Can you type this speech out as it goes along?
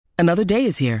Another day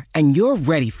is here, and you're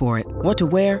ready for it. What to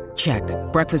wear? Check.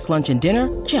 Breakfast, lunch, and dinner?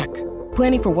 Check.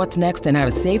 Planning for what's next and how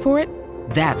to save for it?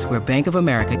 That's where Bank of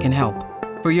America can help.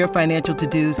 For your financial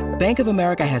to-dos, Bank of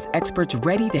America has experts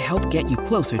ready to help get you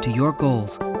closer to your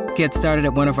goals. Get started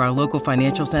at one of our local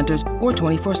financial centers or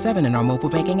 24/7 in our mobile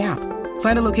banking app.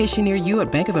 Find a location near you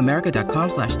at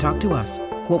bankofamerica.com/talktous.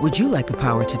 What would you like the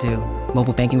power to do?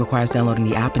 Mobile banking requires downloading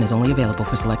the app and is only available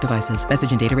for select devices.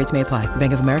 Message and data rates may apply.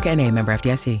 Bank of America N.A., member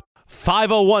FDIC.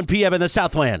 5:01 p.m. in the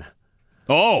Southland.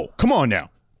 Oh, come on now.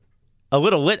 A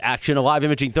little lit action, a live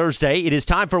imaging Thursday. It is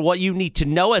time for what you need to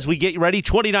know as we get ready.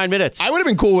 29 minutes. I would have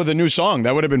been cool with a new song.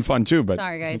 That would have been fun, too. But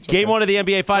sorry, guys. Game one of the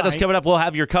NBA Finals coming up. We'll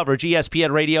have your coverage.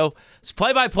 ESPN Radio. It's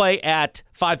play-by-play at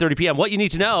 5:30 p.m. What you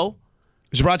need to know.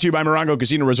 It's brought to you by Morongo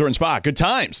Casino Resort and Spa. Good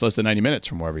times. Less than 90 minutes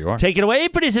from wherever you are. Take it away,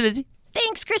 President.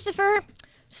 Thanks, Christopher.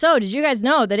 So, did you guys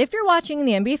know that if you're watching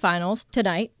the NBA Finals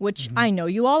tonight, which I know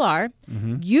you all are,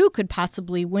 you could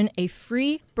possibly win a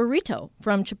free burrito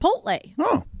from Chipotle.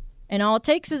 Oh. And all it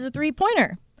takes is a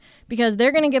three-pointer, because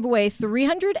they're going to give away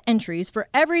 300 entries for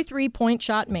every three-point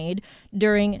shot made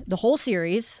during the whole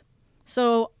series.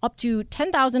 So, up to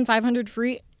 10,500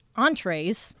 free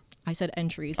entrees. I said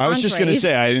entries. I was just going to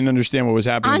say, I didn't understand what was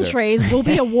happening Entrees will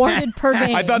be awarded per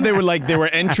game. I thought they were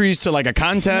entries to like a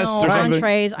contest or something.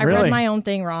 Entrees. I read my own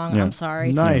thing wrong. Yeah. I'm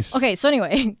sorry. Nice. Okay, so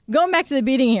anyway, going back to the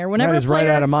beating here. Whenever that is a player,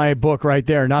 right out of my book right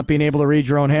there. Not being able to read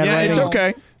your own handwriting. Yeah, it's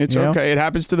okay. It's okay. It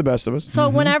happens to the best of us. So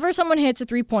whenever someone hits a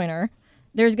three-pointer,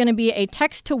 there's going to be a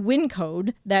text-to-win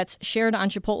code that's shared on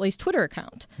Chipotle's Twitter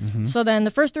account. So then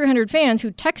the first 300 fans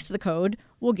who text the code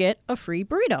will get a free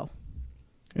burrito.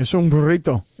 Es un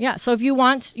burrito. Yeah, so if you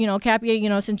want,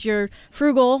 Cappy, since you're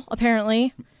frugal,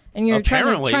 apparently, and you're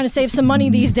trying to save some money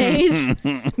these days,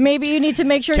 maybe you need to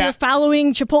make sure you're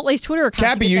following Chipotle's Twitter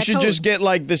account. Cappy, you should just get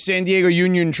like the San Diego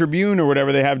Union Tribune or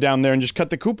whatever they have down there and just cut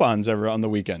the coupons on the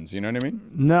weekends. You know what I mean?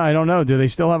 No, I don't know. Do they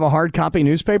still have a hard copy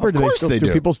newspaper? Of course they do.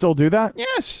 Do people still do that?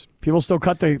 Yes. People still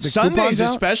cut the Sundays coupons out?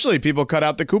 especially, people cut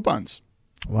out the coupons.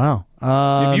 Wow.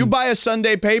 If you buy a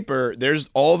Sunday paper, there's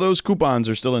all those coupons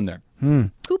are still in there.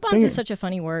 Coupons is such a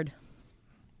funny word.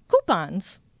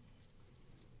 Coupons.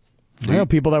 I know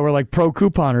people that were like pro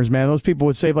couponers, man. Those people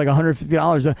would save like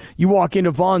 $150. You walk into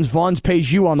Vaughn's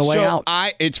pays you on the way out.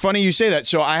 It's funny you say that.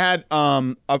 So I had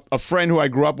a friend who I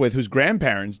grew up with whose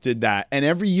grandparents did that, and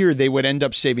every year they would end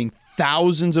up saving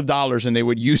thousands of dollars, and they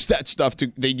would use that stuff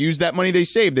they'd use that money they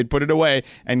saved, they'd put it away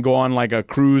and go on like a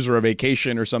cruise or a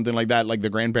vacation or something like that, like the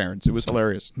grandparents. It was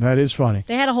hilarious. That is funny.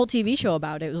 They had a whole TV show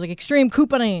about it. It was like extreme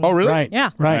couponing. Oh, really? Right. Yeah.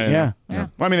 Right, yeah. Well,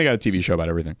 I mean, they got a TV show about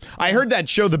everything. I heard that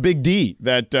show, The Big D,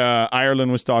 that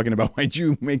Ireland was talking about. Why'd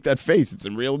you make that face? It's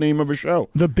a real name of a show.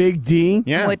 The Big D?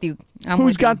 Yeah. I'm with you.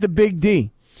 Who's got the Big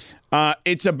D?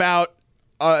 It's about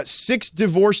 6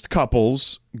 divorced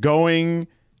couples going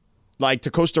like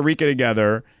to Costa Rica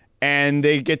together, and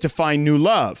they get to find new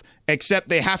love, except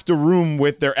they have to room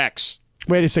with their ex.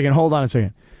 Wait a second. Hold on a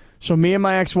second. So me and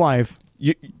my ex-wife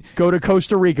go to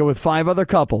Costa Rica with 5 other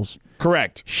couples.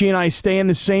 Correct. She and I stay in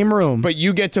the same room. But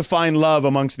you get to find love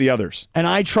amongst the others. And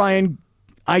I try and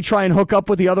hook up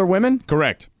with the other women?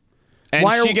 Correct. And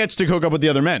she gets to hook up with the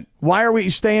other men. Why are we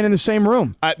staying in the same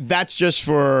room? That's just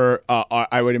for,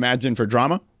 I would imagine, for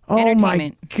drama. Oh,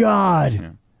 my God. Yeah.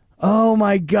 Oh,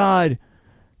 my God.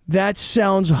 That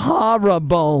sounds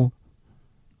horrible.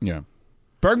 Yeah.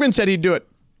 Bergman said he'd do it.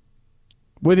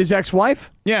 With his ex-wife?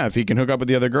 Yeah, if he can hook up with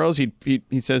the other girls, he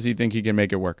says he think he can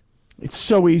make it work. It's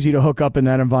so easy to hook up in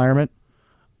that environment.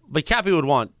 But Cappy would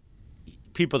want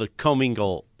people to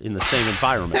commingle in the same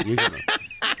environment.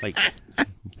 Like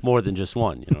more than just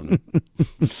one, you know.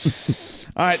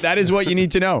 All right, that is what you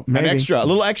need to know. Maybe. A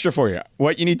little extra for you.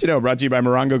 What you need to know, brought to you by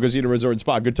Morongo Casino Resort and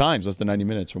Spa. Good times, less than 90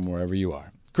 minutes from wherever you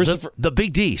are. Christopher, the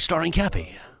Big D, starring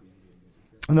Cappy.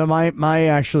 And then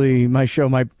my show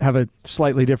might have a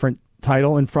slightly different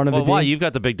title in front of the D. Why? You've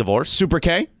got the Big Divorce. Super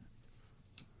K?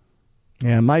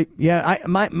 Yeah,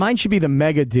 mine should be the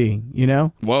Mega D, you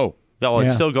know? Whoa. No,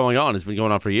 it's still going on. It's been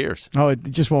going on for years. Oh, it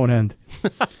just won't end.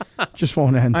 Just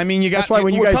won't end. I mean, That's why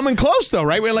when we're coming close, though,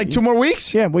 right? We're like 2 more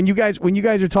weeks? Yeah, when you guys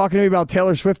are talking to me about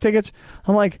Taylor Swift tickets,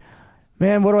 I'm like,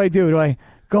 man, what do I do? Do I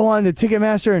go on to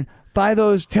Ticketmaster and buy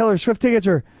those Taylor Swift tickets,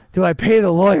 or do I pay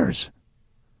the lawyers?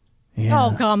 Yeah.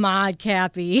 Oh, come on,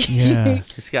 Cappy. Yeah.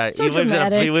 This guy, So he lives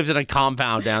dramatic. in a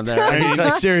compound down there. I mean,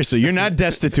 seriously, you're not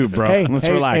destitute, bro. Let's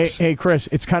relax. Hey, Chris,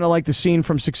 it's kind of like the scene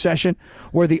from Succession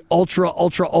where the ultra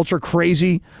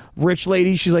crazy rich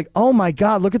lady, she's like, oh my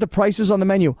God, look at the prices on the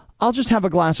menu. I'll just have a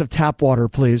glass of tap water,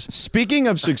 please. Speaking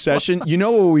of Succession, you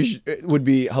know what would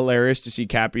be hilarious to see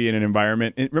Cappy in an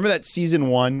environment? Remember that season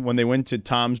 1 when they went to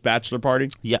Tom's bachelor party?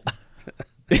 Yeah.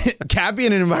 Cappy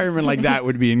in an environment like that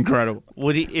would be incredible.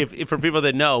 Would he, if for people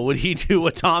that know, would he do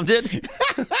what Tom did?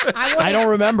 I don't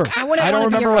remember. I wouldn't I don't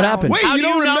wanna be remember what around. happened. Wait, How you do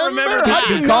don't you not remember? remember How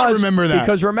do you that? not remember that?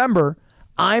 Because remember,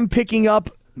 I'm picking up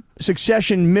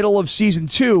Succession middle of season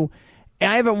 2.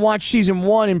 And I haven't watched season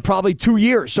 1 in probably 2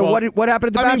 years. So Well, what happened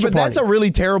at the I mean, bachelor but that's a party? really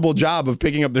terrible job of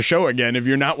picking up the show again if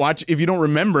you're not watching, if you don't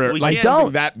remember it, We like can't-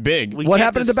 something that big. We What can't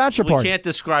happened at the bachelor party? We can't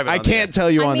describe it. I on the air. can't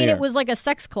tell you I on mean, the air. it was like a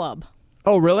sex club.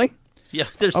 Oh, really? Yeah,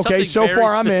 there's Okay, something so very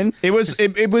far I'm in.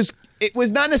 It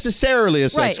was not necessarily a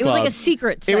sex Right, it was club. like a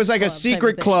secret It was sex like a club type of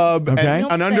secret thing. club Okay. and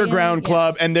Don't an say underground it, yeah.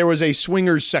 club, and there was a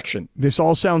swingers section. This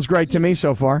all sounds great to me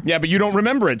so far. Yeah, but you don't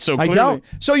remember it, so I clearly. don't.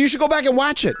 So you should go back and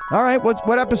watch it. All right,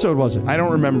 what episode was it? I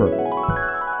don't remember.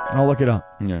 I'll look it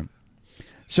up. Yeah.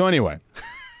 So anyway,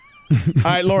 all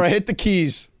right, Laura, hit the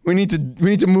keys. We need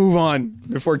to move on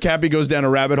before Cappy goes down a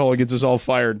rabbit hole and gets us all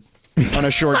fired on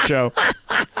a short show.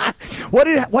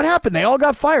 What happened? They all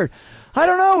got fired. I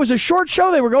don't know. It was a short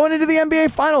show. They were going into the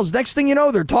NBA Finals. Next thing you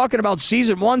know, they're talking about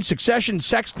season 1, Succession,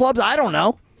 sex clubs. I don't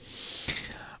know.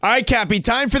 All right, Cappy,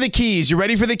 time for the keys. You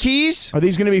ready for the keys? Are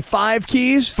these going to be 5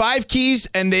 keys? 5 keys,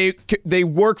 and they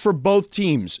work for both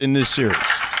teams in this series.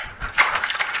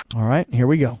 All right, here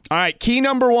we go. All right, key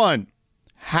number 1.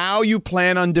 How you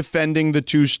plan on defending the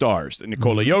 2 stars,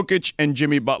 Nikola Jokic and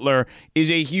Jimmy Butler, is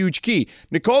a huge key.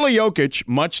 Nikola Jokic,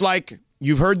 much like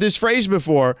you've heard this phrase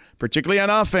before, particularly on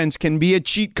offense, can be a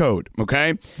cheat code,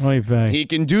 okay? Oy vey. He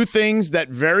can do things that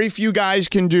very few guys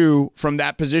can do from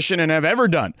that position and have ever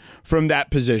done from that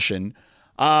position.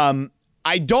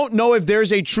 I don't know if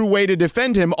there's a true way to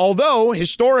defend him, although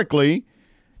historically,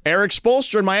 Eric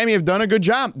Spoelstra and Miami have done a good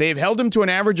job. They've held him to an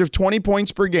average of 20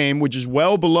 points per game, which is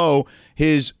well below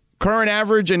his current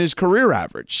average and his career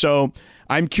average. So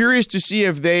I'm curious to see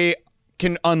if they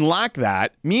can unlock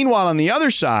that. Meanwhile, on the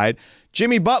other side,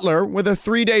 Jimmy Butler, with a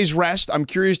 3 days rest, I'm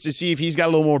curious to see if he's got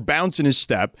a little more bounce in his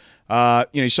step.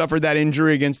 He suffered that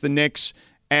injury against the Knicks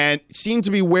and seemed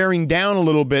to be wearing down a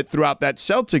little bit throughout that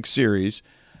Celtics series.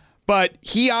 But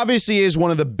he obviously is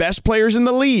one of the best players in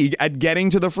the league at getting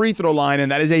to the free throw line,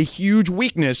 and that is a huge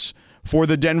weakness for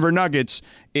the Denver Nuggets,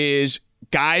 is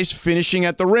guys finishing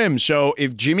at the rim. So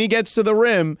if Jimmy gets to the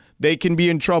rim, they can be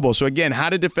in trouble. So again, how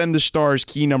to defend the Stars,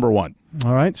 key number 1.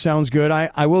 All right, sounds good.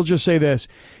 I will just say this.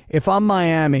 If I'm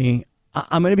Miami,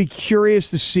 I'm going to be curious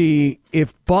to see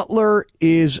if Butler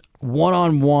is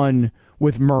one-on-one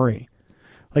with Murray.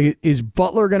 Like, is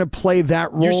Butler going to play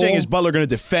that role? You're saying is Butler going to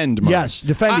defend Murray? Yes,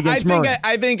 defend against Murray.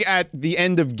 I think at the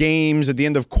end of games, at the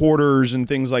end of quarters and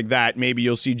things like that, maybe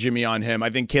you'll see Jimmy on him. I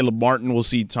think Caleb Martin will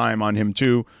see time on him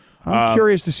too. I'm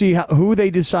curious to see who they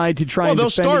decide to try and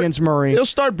defend against Murray. It'll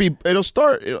start.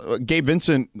 Gabe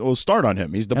Vincent will start on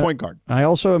him. He's the point guard. I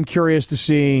also am curious to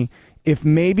see if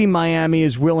maybe Miami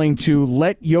is willing to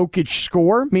let Jokic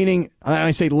score. Meaning,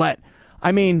 I say let.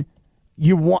 I mean,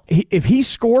 if he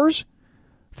scores,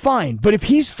 fine. But if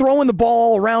he's throwing the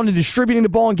ball all around and distributing the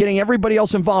ball and getting everybody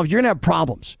else involved, you're going to have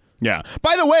problems. Yeah.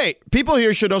 By the way, people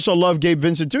here should also love Gabe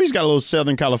Vincent, too. He's got a little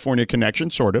Southern California connection,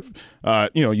 sort of.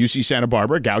 UC Santa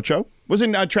Barbara, Gaucho.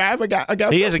 Wasn't Trav a Gaucho?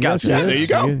 He is a Gaucho. Yeah, there you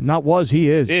go. He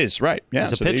is. Is, right. Yeah,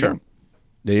 He's a so pitcher.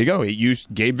 There you go. He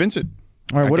used Gabe Vincent.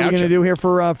 All right, what are we going to do here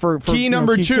for key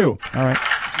number 2? All right.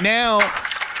 Now,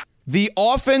 the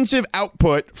offensive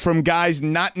output from guys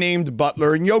not named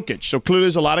Butler and Jokic. So clearly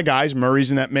there's a lot of guys.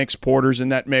 Murray's in that mix. Porter's in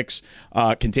that mix.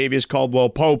 Kentavious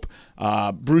Caldwell-Pope.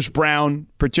 Bruce Brown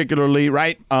particularly,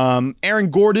 right? Aaron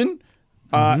Gordon.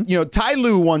 Ty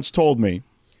Lue once told me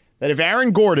that if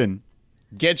Aaron Gordon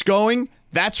gets going,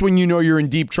 that's when you know you're in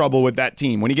deep trouble with that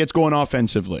team, when he gets going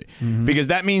offensively. Because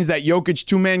that means that Jokic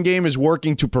two-man game is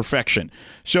working to perfection.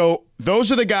 So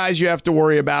those are the guys you have to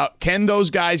worry about. Can those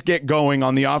guys get going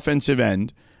on the offensive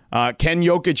end? Can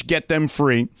Jokic get them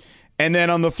free? And then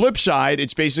on the flip side,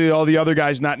 it's basically all the other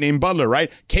guys not named Butler,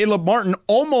 right? Caleb Martin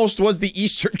almost was the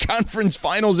Eastern Conference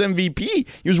Finals MVP.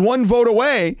 He was one vote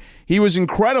away. He was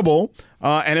incredible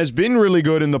and has been really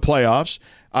good in the playoffs.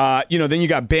 Then you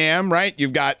got Bam, right?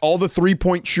 You've got all the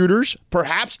three-point shooters,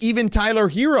 perhaps even Tyler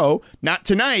Hero, not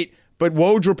tonight, but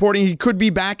Woj reporting he could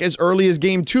be back as early as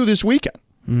game 2 this weekend.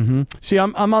 See,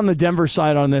 I'm on the Denver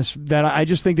side on this. That I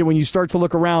just think that when you start to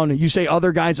look around, you say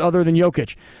other guys other than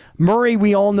Jokic. Murray,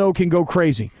 we all know, can go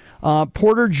crazy.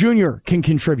 Porter Jr. can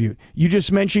contribute. You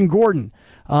just mentioned Gordon.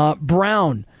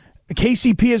 Brown.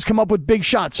 KCP has come up with big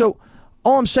shots. So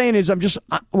all I'm saying is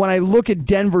when I look at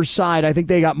Denver's side, I think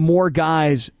they got more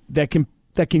guys that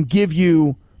can give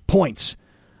you points.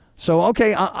 So,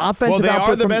 okay, offensive Well, they output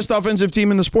are the from- best offensive team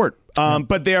in the sport,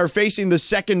 but they are facing the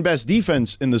second best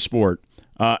defense in the sport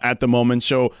at the moment.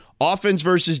 So offense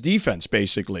versus defense,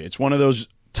 basically. It's one of those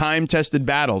time-tested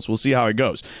battles. We'll see how it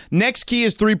goes. Next key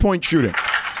is three-point shooting.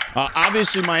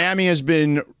 Obviously, Miami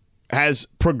has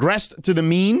progressed to the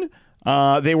mean.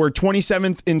 They were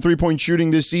 27th in three-point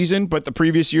shooting this season, but the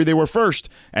previous year they were first,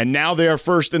 and now they are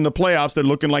first in the playoffs. They're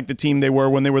looking like the team they were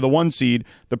when they were the 1 seed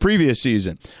the previous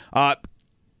season.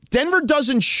 Denver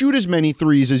doesn't shoot as many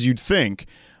threes as you'd think,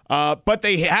 but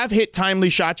they have hit timely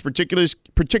shots, particularly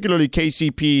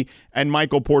KCP and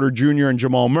Michael Porter Jr. and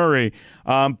Jamal Murray.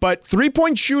 But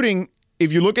three-point shooting,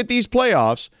 if you look at these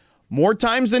playoffs, more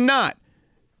times than not,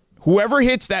 whoever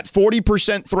hits that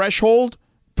 40% threshold,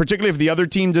 particularly if the other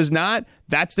team does not,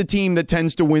 that's the team that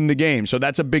tends to win the game. So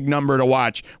that's a big number to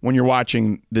watch when you're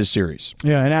watching this series.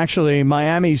 Yeah, and actually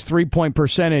Miami's three-point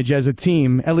percentage as a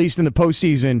team, at least in the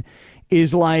postseason,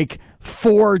 is like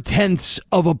 0.4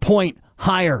 of a point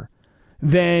higher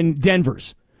than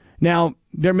Denver's. Now,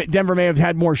 Denver may have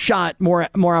had more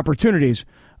opportunities,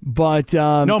 but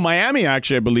no, Miami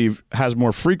actually, I believe, has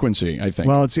more frequency. I think.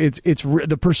 Well, it's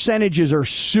the percentages are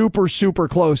super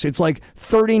close. It's like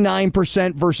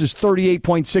 39% versus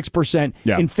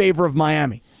 38.6% in favor of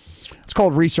Miami. It's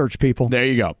called research, people. There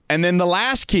you go. And then the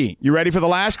last key. You ready for the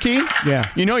last key? Yeah.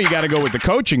 You know you got to go with the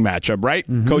coaching matchup, right?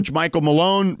 Mm-hmm. Coach Michael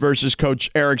Malone versus Coach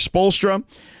Eric Spoelstra.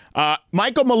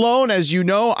 Michael Malone, as you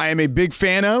know, I am a big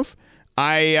fan of.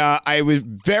 I was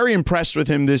very impressed with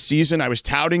him this season. I was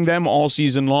touting them all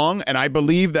season long, and I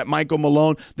believe that Michael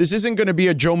Malone, this isn't going to be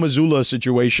a Joe Mazzulla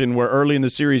situation where early in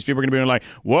the series people are going to be like,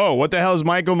 whoa, what the hell is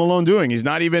Michael Malone doing? He's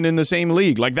not even in the same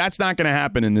league. Like, that's not going to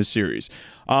happen in this series.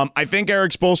 I think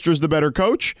Eric Spoelstra is the better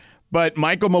coach, but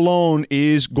Michael Malone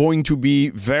is going to be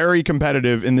very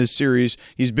competitive in this series.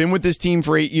 He's been with this team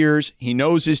for 8 years. He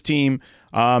knows his team.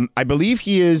 I believe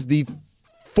he is the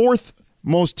fourth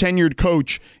most tenured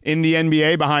coach in the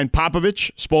NBA behind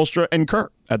Popovich, Spoelstra, and Kerr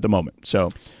at the moment.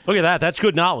 So look at that. That's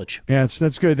good knowledge. Yeah,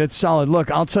 that's good. That's solid. Look,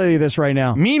 I'll tell you this right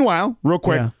now. Meanwhile, real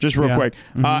quick, quick,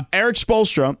 Eric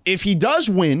Spoelstra, if he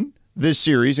does win this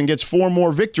series and gets 4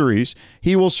 more victories,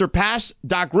 he will surpass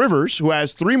Doc Rivers, who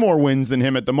has 3 more wins than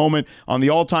him at the moment on the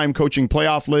all-time coaching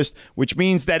playoff list, which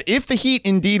means that if the Heat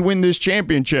indeed win this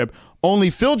championship,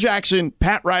 only Phil Jackson,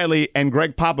 Pat Riley, and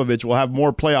Greg Popovich will have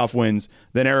more playoff wins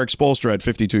than Eric Spoelstra at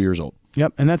 52 years old.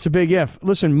 Yep, and that's a big if.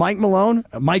 Listen, Mike Malone,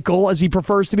 Michael as he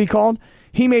prefers to be called,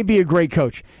 he may be a great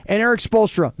coach. And Eric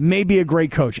Spoelstra may be a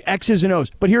great coach. X's and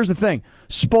O's. But here's the thing.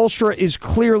 Spoelstra is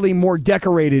clearly more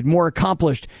decorated, more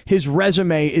accomplished. His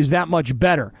resume is that much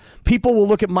better. People will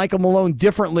look at Michael Malone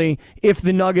differently if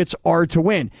the Nuggets are to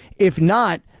win. If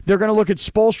not, they're going to look at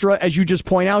Spoelstra, as you just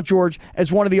point out, George,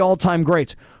 as one of the all-time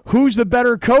greats. Who's the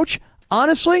better coach?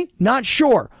 Honestly, not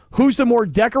sure. Who's the more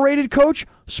decorated coach?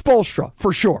 Spoelstra,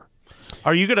 for sure.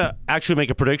 Are you going to actually make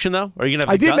a prediction, though? Are you going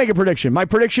to? I did make a prediction. My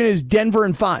prediction is Denver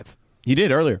in 5. You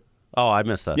did earlier. Oh, I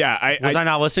missed that. Yeah, was I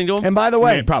not listening to him? And by the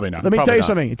way, probably not. Let me Probably tell you not.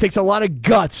 something. It takes a lot of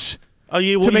guts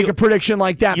to make a prediction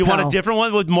like that. You pal. want a different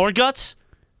one with more guts?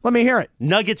 Let me hear it.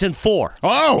 Nuggets in 4.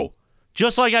 Oh,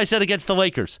 just like I said against the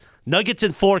Lakers. Nuggets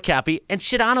in 4, Cappy, and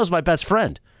Shidano's my best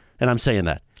friend, and I'm saying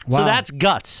that. Wow. So that's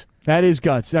guts. That is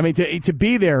guts. I mean, to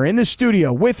be there in the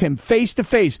studio with him, face to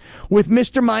face with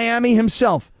Mr. Miami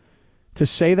himself, to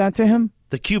say that to him,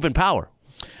 the Cuban power.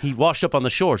 He washed up on the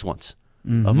shores once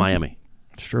of Miami.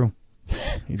 It's true.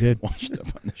 He did. Washed up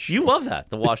on the shore. You love that,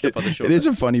 the washed up on the shores. It is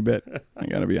a funny bit. I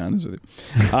got to be honest with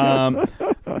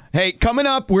you. Hey, coming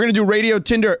up, we're going to do Radio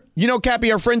Tinder. You know,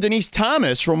 Cappy, our friend Denise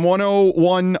Thomas from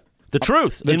 101. The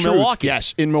Truth in Milwaukee.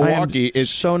 Yes, in Milwaukee. I am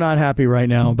so not happy right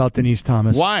now about Denise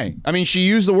Thomas. Why? I mean, she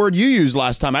used the word you used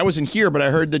last time. I wasn't here, but I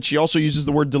heard that she also uses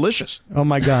the word delicious. Oh,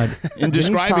 my God. In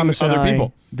describing other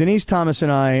people. Denise Thomas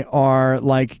and I are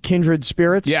like kindred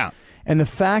spirits. Yeah. And the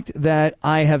fact that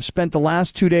I have spent the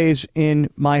last 2 days in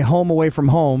my home away from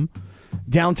home,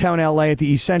 downtown L.A. at the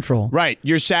East Central. Right.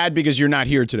 You're sad because you're not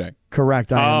here today.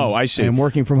 Correct. I see. I am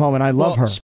working from home, and I love her.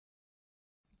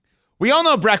 We all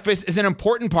know breakfast is an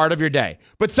important part of your day,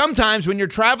 but sometimes when you're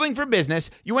traveling for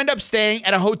business, you end up staying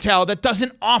at a hotel that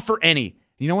doesn't offer any.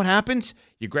 You know what happens?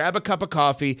 You grab a cup of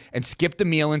coffee and skip the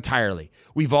meal entirely.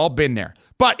 We've all been there.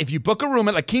 But if you book a room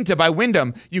at La Quinta by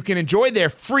Wyndham, you can enjoy their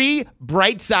free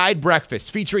Bright Side breakfast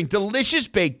featuring delicious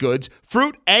baked goods,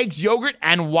 fruit, eggs, yogurt,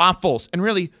 and waffles. And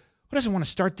really, who doesn't want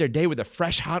to start their day with a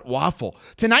fresh hot waffle?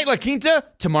 Tonight, La Quinta,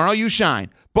 tomorrow you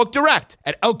shine. Book direct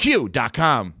at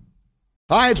LQ.com.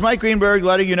 Hi, it's Mike Greenberg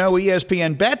letting you know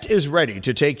ESPN Bet is ready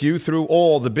to take you through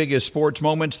all the biggest sports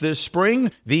moments this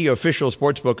spring. The official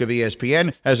sportsbook of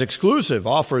ESPN has exclusive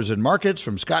offers and markets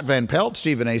from Scott Van Pelt,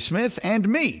 Stephen A. Smith, and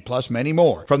me, plus many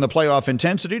more. From the playoff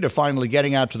intensity to finally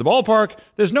getting out to the ballpark,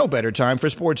 there's no better time for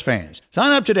sports fans.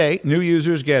 Sign up today. New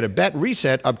users get a bet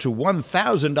reset up to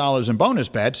 $1,000 in bonus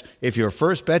bets if your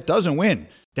first bet doesn't win.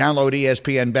 Download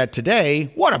ESPN Bet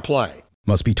today. What a play.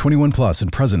 Must be 21 plus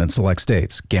and present in select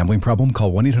states. Gambling problem?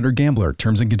 Call 1-800-GAMBLER.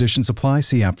 Terms and conditions apply.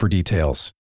 See app for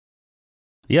details.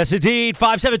 Yes, indeed.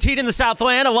 5:17 in the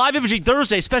Southland. A live imaging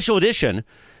Thursday special edition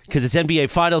because it's NBA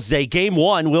Finals Day. Game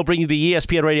 1. We'll bring you the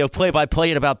ESPN Radio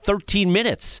play-by-play in about 13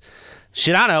 minutes.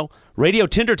 Shadano, Radio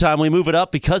Tinder time. We move it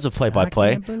up because of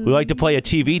play-by-play. We like to play a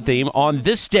TV theme. On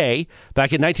this day,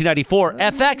 back in 1994,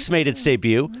 FX made its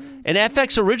debut. And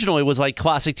FX originally was like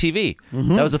classic TV.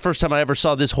 That was the first time I ever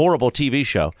saw this horrible TV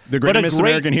show. The Greatest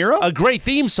American Hero? A great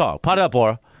theme song. Pot up,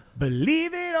 Laura.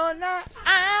 Believe it or not,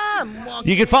 I'm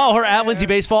walking. You can follow her at Lindsay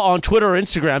Baseball on Twitter or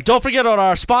Instagram. Don't forget on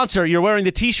our sponsor, you're wearing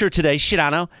the T-shirt today,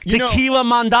 Shirano. Tequila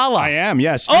Mandala. I am,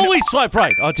 yes. Always swipe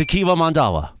right on Tequila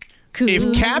Mandala.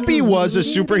 If Cappy was a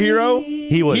superhero,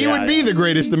 he would be the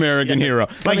greatest American hero.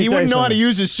 Like, he wouldn't know how to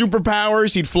use his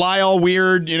superpowers. He'd fly all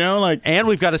weird, And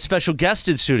we've got a special guest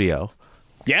in studio.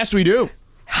 Yes, we do.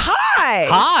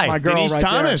 Hi. My girl Denise right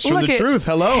Thomas there. from The Truth.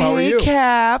 Hello, how are you? Hey,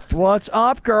 Cap. What's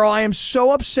up, girl? I am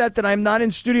so upset that I'm not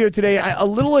in studio today. A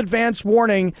little advance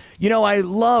warning. I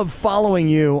love following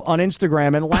you on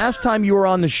Instagram, and last time you were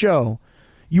on the show,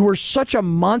 you were such a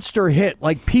monster hit.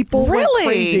 Like, people went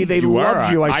crazy. They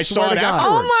loved you. I saw swear it to God.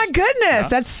 afterwards. Oh, my goodness.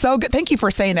 That's so good. Thank you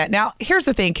for saying that. Now, here's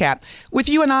the thing, Cap. With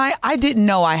you and I didn't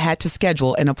know I had to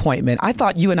schedule an appointment. I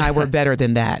thought you and I were better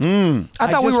than that. I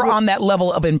thought we were on that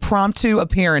level of impromptu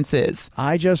appearances.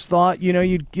 I just thought,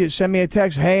 you'd send me a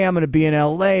text. Hey, I'm going to be in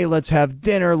L.A. Let's have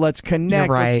dinner. Let's connect.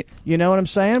 You're right. You know what I'm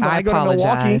saying? When I go to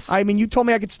Milwaukee, apologize. you told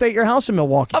me I could stay at your house in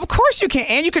Milwaukee. Of course you can.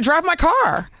 And you could drive my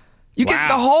car. You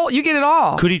get you get it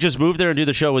all. Could he just move there and do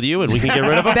the show with you and we can get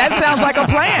rid of him? That sounds like a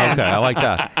plan. Okay, I like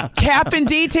that. Cap and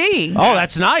DT. Oh,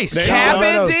 that's nice. Cap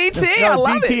and DT. I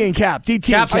love DT it. and Cap. DT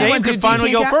Cap's and Cap. name could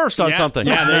finally go first on something.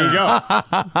 Yeah, there you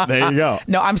go. There you go.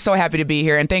 No, I'm so happy to be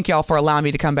here, and thank y'all for allowing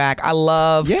me to come back. I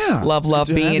love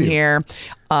being here.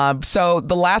 So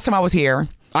the last time I was here,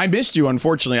 I missed you,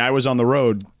 unfortunately. I was on the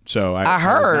road, so I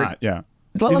heard. was not, yeah.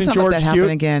 let's not let that happen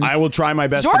again. I will try my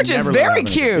best. George to is never very let it happen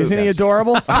cute. again. Isn't he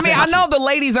adorable? I mean, I know the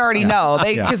ladies already know.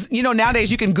 Because,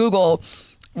 nowadays you can Google,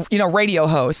 radio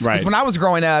hosts. Because when I was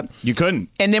growing up, you couldn't.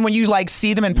 And then when you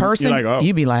see them in person,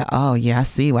 you'd be like, oh, yeah, I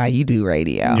see why you do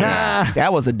radio. Yeah.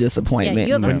 That was a disappointment.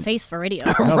 Yeah, you have a face for radio.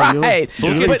 Right.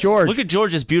 Look at George. Look at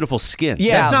George's beautiful skin.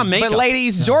 Yeah. That's not makeup. But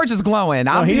ladies, George is glowing.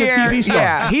 I'm he's here. a TV star.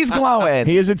 Yeah, he's glowing.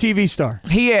 He is a TV star.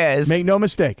 He is. Make no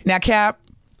mistake. Now, Cap,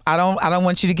 I don't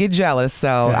want you to get jealous,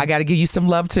 so I got to give you some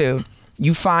love too.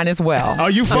 You fine as well. Oh,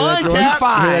 you fine, You Cap?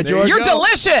 fine. There you You're go.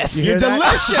 delicious. You're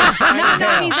delicious. No,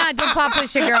 he's not. Don't pop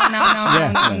push your girl.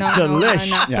 No. Delish.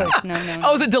 No, push. No.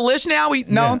 Oh, is it delish now?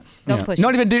 Don't push.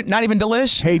 Not even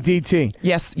delish. Hey, DT.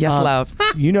 Yes, love.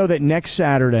 You know that next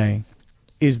Saturday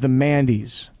is the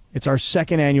Mandy's. It's our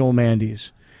second annual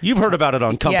Mandy's. You've heard about it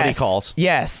on company Yes. calls.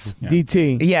 Yes.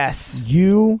 DT. Yes.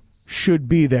 You should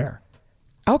be there.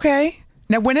 Okay.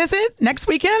 Now, when is it? Next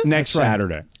weekend? Next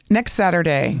Saturday. Next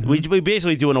Saturday. We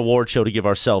basically do an award show to give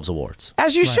ourselves awards.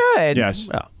 As you should. Yes.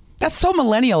 Yeah. That's so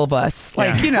millennial of us. We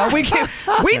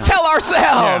tell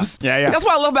ourselves. Yeah. That's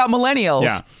what I love about millennials.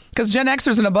 Yeah. Because Gen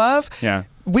Xers and above,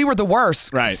 we were the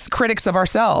worst critics of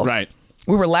ourselves. Right.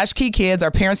 We were latchkey kids.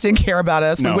 Our parents didn't care about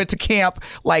us. No. We went to camp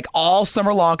all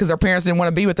summer long because our parents didn't want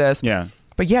to be with us. Yeah.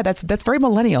 But that's very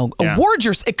millennial. Yeah. Encourage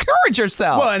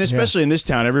yourself. Well, and especially in this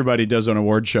town, everybody does an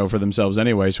award show for themselves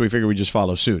anyway, so we figure we just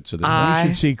follow suit. So You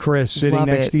should see Chris sitting love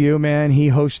next it. to you, man. He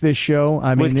hosts this show.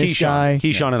 I mean, With this guy.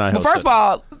 Keyshawn and I host First of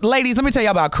all, ladies, let me tell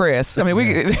you about Chris. I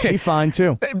mean, He's fine,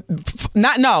 too.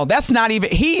 that's not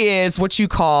even. He is what you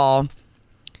call.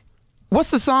 What's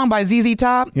the song by ZZ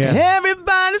Top? Yeah.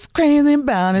 Everybody's crazy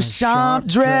about a sharp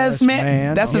dressed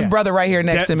man. That's his brother right here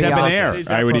next to me. Debonair.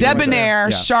 I would even say. Debonair,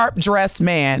 Yeah. sharp dressed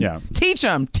man. Yeah. Teach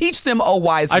them, a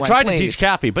wise I one. tried please. to teach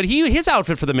Cappy, but his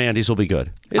outfit for the Mandy's will be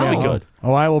good. It'll be good.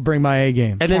 Oh, I will bring my A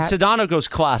game. And then Sedano goes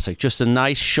classic, just a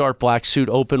nice sharp black suit,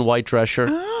 open white dress shirt.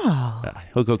 Oh. Yeah,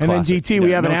 he'll go And then classic. DT,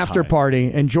 we have an no after tie.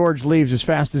 party, and George leaves as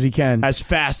fast as he can. As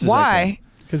fast as I Why?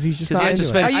 Because he's just Because not he has to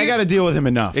into it. spend I got to deal with him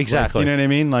enough. Exactly. Like, you know what I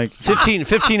mean? Like,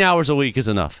 15 hours a week is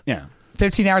enough. yeah.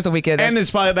 15 hours a weekend. And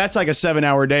that's like a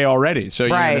 7-hour day already. So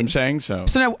you know what I'm saying? So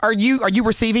now, are you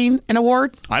receiving an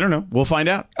award? I don't know. We'll find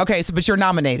out. Okay, but you're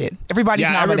nominated. Everybody's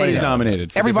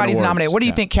nominated. Everybody's nominated. What do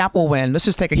you think Cap will win? Let's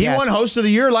just take a guess. He won Host of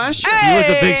the Year last year. He was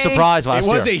a big surprise last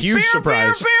year. It was a huge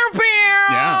surprise.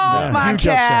 Yeah. My huge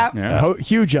Cap. Upset.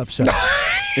 Huge upset.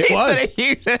 It was. Thank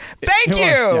you.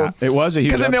 Yeah, it was a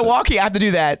huge Because in Milwaukee, I have to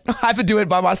do that. I have to do it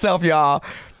by myself, y'all.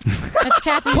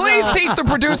 Please teach the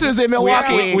producers in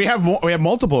Milwaukee. We have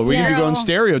multiple. We can do go in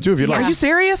stereo too if you'd like. Are you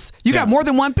serious? You got more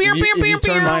than one? If you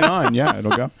turn mine on, yeah,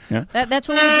 it'll go. Yeah. That's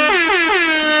what we do.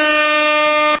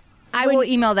 I will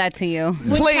email that to you.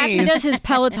 Please. He does his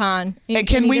Peloton. And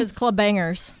can he does Club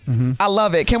Bangers. I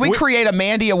love it. Can we create a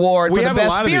Mandy Award for the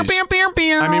best? I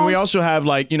mean, we also have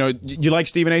you like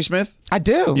Stephen A. Smith? I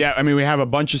do. Yeah, I mean, we have a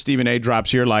bunch of Stephen A. drops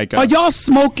here. Like, are y'all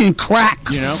smoking crack?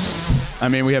 You know, I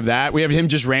mean, we have that. We have him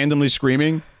just randomly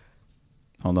screaming.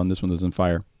 Hold on, this one doesn't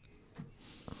fire.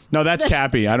 No, that's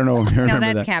Cappy. I don't know. No,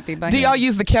 that's Cappy. Do y'all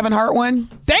use the Kevin Hart one?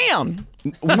 Damn.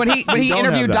 When he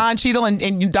interviewed Don Cheadle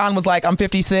and Don was like, I'm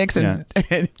 56, and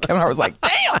Kevin Hart was like,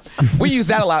 damn. We use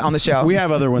that a lot on the show. We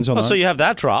have other ones. Hold on. So you have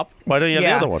that drop. Why don't you have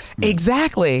the other one?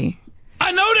 Exactly.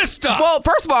 I know this stuff. Well,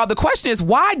 first of all, the question is,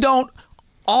 why don't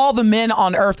all the men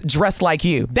on earth dress like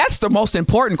you? That's the most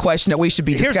important question that we should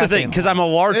be discussing. Here's the thing, because I'm a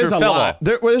larger fellow.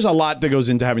 There's a lot that goes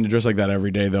into having to dress like that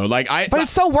every day, though. But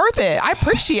it's so worth it. I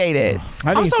appreciate it.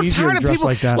 I'm so tired of people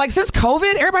like that. Like since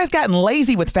COVID, everybody's gotten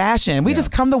lazy with fashion. We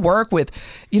just come to work with,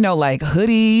 like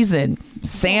hoodies and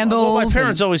sandals. Well, my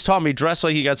parents always taught me dress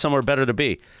like you got somewhere better to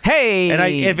be. Hey, and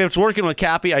if it's working with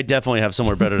Cappy, I definitely have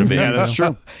somewhere better to be. Yeah, that's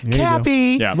true.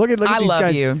 Cappy, yeah. Look at I these love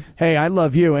guys. you. Hey, I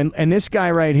love you. And this guy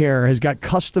right here has got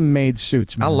custom made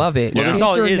suits. Man. I love it. Well, this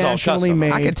all is all Internationally custom.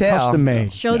 made, I can tell. custom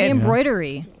made. Show the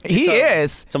embroidery. He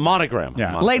is. It's a monogram.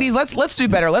 Yeah. Ladies, let's do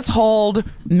better. Let's hold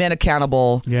men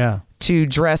accountable. Yeah. To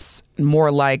dress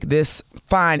more like this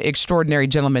fine, extraordinary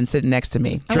gentleman sitting next to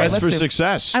me. Dress for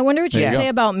success. I wonder what you There you say go.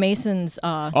 about Mason's.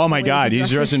 Oh my God,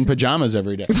 he's dressing in pajamas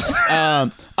every day.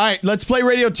 All right, let's play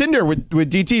Radio Tinder with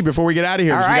DT before we get out of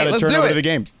here. All We right, got to let's turn do over it. to the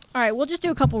game. All right, we'll just do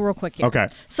a couple real quick here. Okay.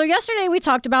 So yesterday we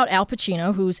talked about Al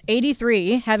Pacino, who's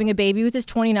 83, having a baby with his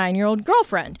 29-year-old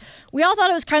girlfriend. We all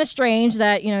thought it was kind of strange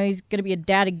that, he's going to be a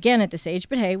dad again at this age,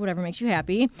 but hey, whatever makes you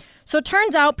happy. So it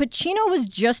turns out Pacino was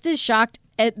just as shocked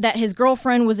that his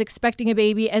girlfriend was expecting a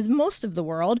baby as most of the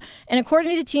world. And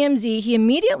according to TMZ, he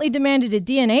immediately demanded a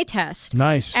DNA test.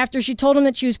 Nice. After she told him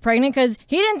that she was pregnant because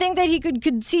he didn't think that he could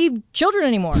conceive children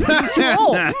anymore. He's too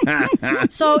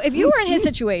old. So if you were in his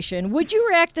situation, would you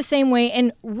react the same way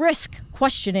and risk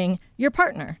questioning your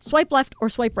partner? Swipe left or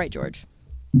swipe right, George?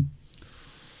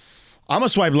 I'm a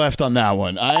swipe left on that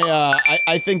one.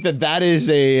 I think that is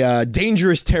a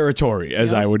dangerous territory,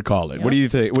 as I would call it. What do you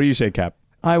think? What do you say, Cap?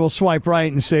 I will swipe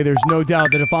right and say there's no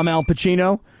doubt that if I'm Al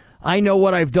Pacino, I know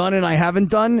what I've done and I haven't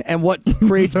done and what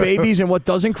creates babies and what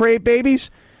doesn't create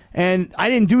babies. And I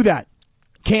didn't do that.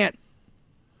 Can't.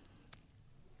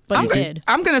 But you did.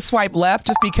 I'm going to swipe left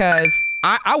just because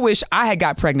I wish I had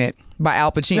got pregnant by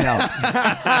Al Pacino.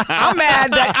 I'm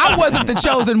mad that I wasn't the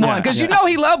chosen one because he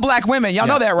loved black women. Y'all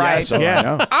know that, right? Yeah, so I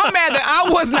know. I'm mad that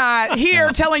I was not here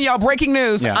telling y'all breaking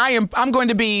news. Yeah. I'm going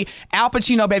to be Al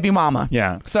Pacino baby mama.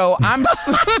 Yeah. So I'm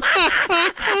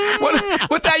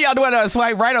with that, y'all doing a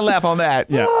swipe right or left on that?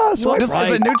 Yeah. Swipe This is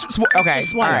right. a neutral. Okay.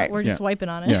 Swipe. All right. We're just swiping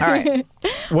on it. Yeah. All right.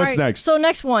 What's All right, next? So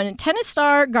next one, tennis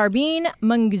star Garbine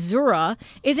Muguruza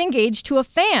is engaged to a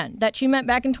fan that she met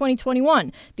back in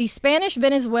 2021. The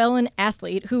Spanish-Venezuelan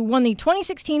athlete who won the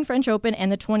 2016 French Open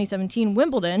and the 2017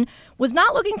 Wimbledon was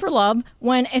not looking for love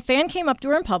when a fan came up to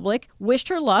her in public, wished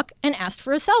her luck, and asked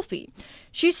for a selfie.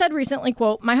 She said recently,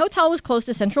 quote, "My hotel was close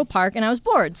to Central Park and I was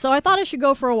bored, so I thought I should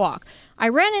go for a walk. I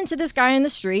ran into this guy in the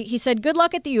street. He said, 'Good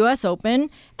luck at the U.S. Open,'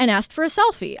 and asked for a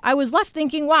selfie. I was left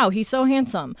thinking, wow, he's so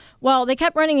handsome." Well, they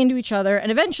kept running into each other,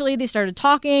 and eventually they started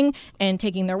talking and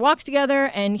taking their walks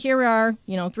together, and here we are,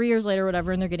 3 years later,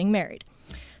 whatever, and they're getting married.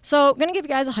 So I'm going to give you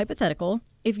guys a hypothetical.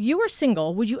 If you were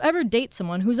single, would you ever date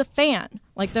someone who's a fan?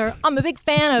 Like I'm a big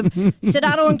fan of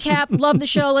Sedano and Cap, love the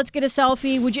show, let's get a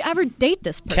selfie. Would you ever date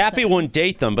this person? Cappy wouldn't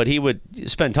date them, but he would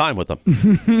spend time with them.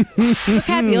 So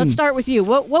Cappy, let's start with you.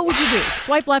 What would you do?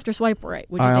 Swipe left or swipe right?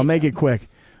 Would you All right, date I'll make them? it quick.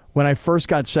 When I first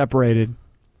got separated,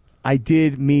 I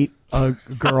did meet a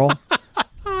girl.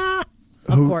 Of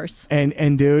course.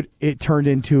 And dude, it turned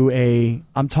into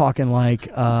I'm talking like,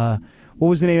 what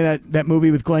was the name of that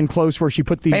movie with Glenn Close where she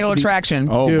put the Fatal Attraction.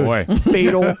 Oh, dude, boy.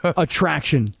 Fatal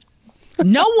Attraction.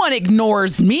 No one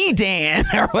ignores me, Dan,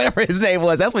 or whatever his name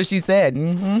was. That's what she said.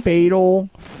 Mm-hmm. Fatal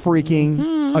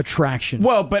freaking Attraction.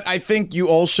 Well, but I think you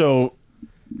also...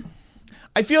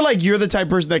 I feel like you're the type of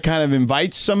person that kind of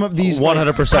invites some of these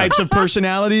 100%. types of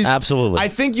personalities. Absolutely. I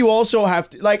think you also have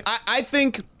to, like, I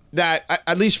think that,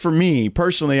 at least for me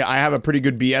personally, I have a pretty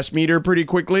good BS meter pretty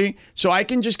quickly. So I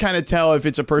can just kind of tell if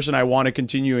it's a person I want to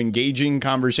continue engaging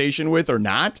conversation with or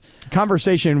not.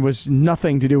 Conversation was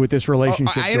nothing to do with this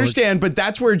relationship. I understand, but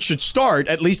that's where it should start.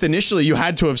 At least initially, you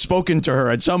had to have spoken to her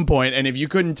at some point. And if you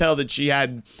couldn't tell that she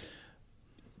had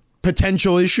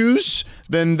potential issues,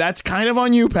 then that's kind of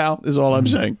on you, pal, is all I'm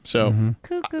saying. So,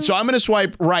 so I'm going to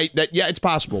swipe right that, yeah, it's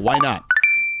possible. Why not?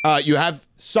 You have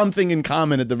something in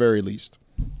common at the very least.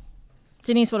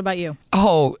 Denise, what about you?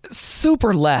 Oh,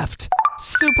 super left.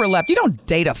 Super left. You don't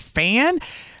date a fan.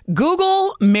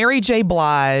 Google Mary J.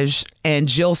 Blige and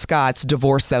Jill Scott's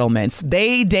divorce settlements.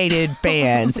 They dated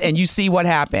fans, and you see what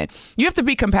happened. You have to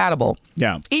be compatible.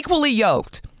 Yeah. Equally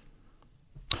yoked.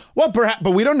 Well, perhaps,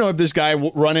 but we don't know if this guy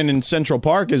running in Central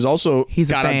Park is also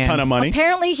got a ton of money.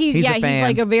 Apparently, he's fan.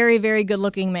 like a very, very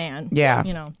good-looking man. Yeah.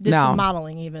 You know, did some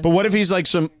modeling even. But what if he's like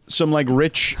some like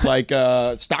rich like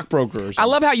stockbroker or something? I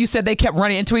love how you said they kept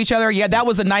running into each other. Yeah, that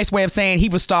was a nice way of saying he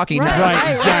was stalking her.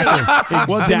 Right, exactly.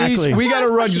 Well, Denise, we got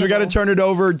to run because we got to turn it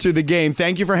over to the game.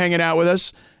 Thank you for hanging out with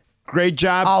us. Great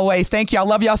job. Always. Thank you. I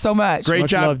love y'all so much. Great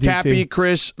Much job, love, DT. Cappy,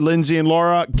 Chris, Lindsay, and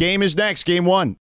Laura. Game is next. Game 1.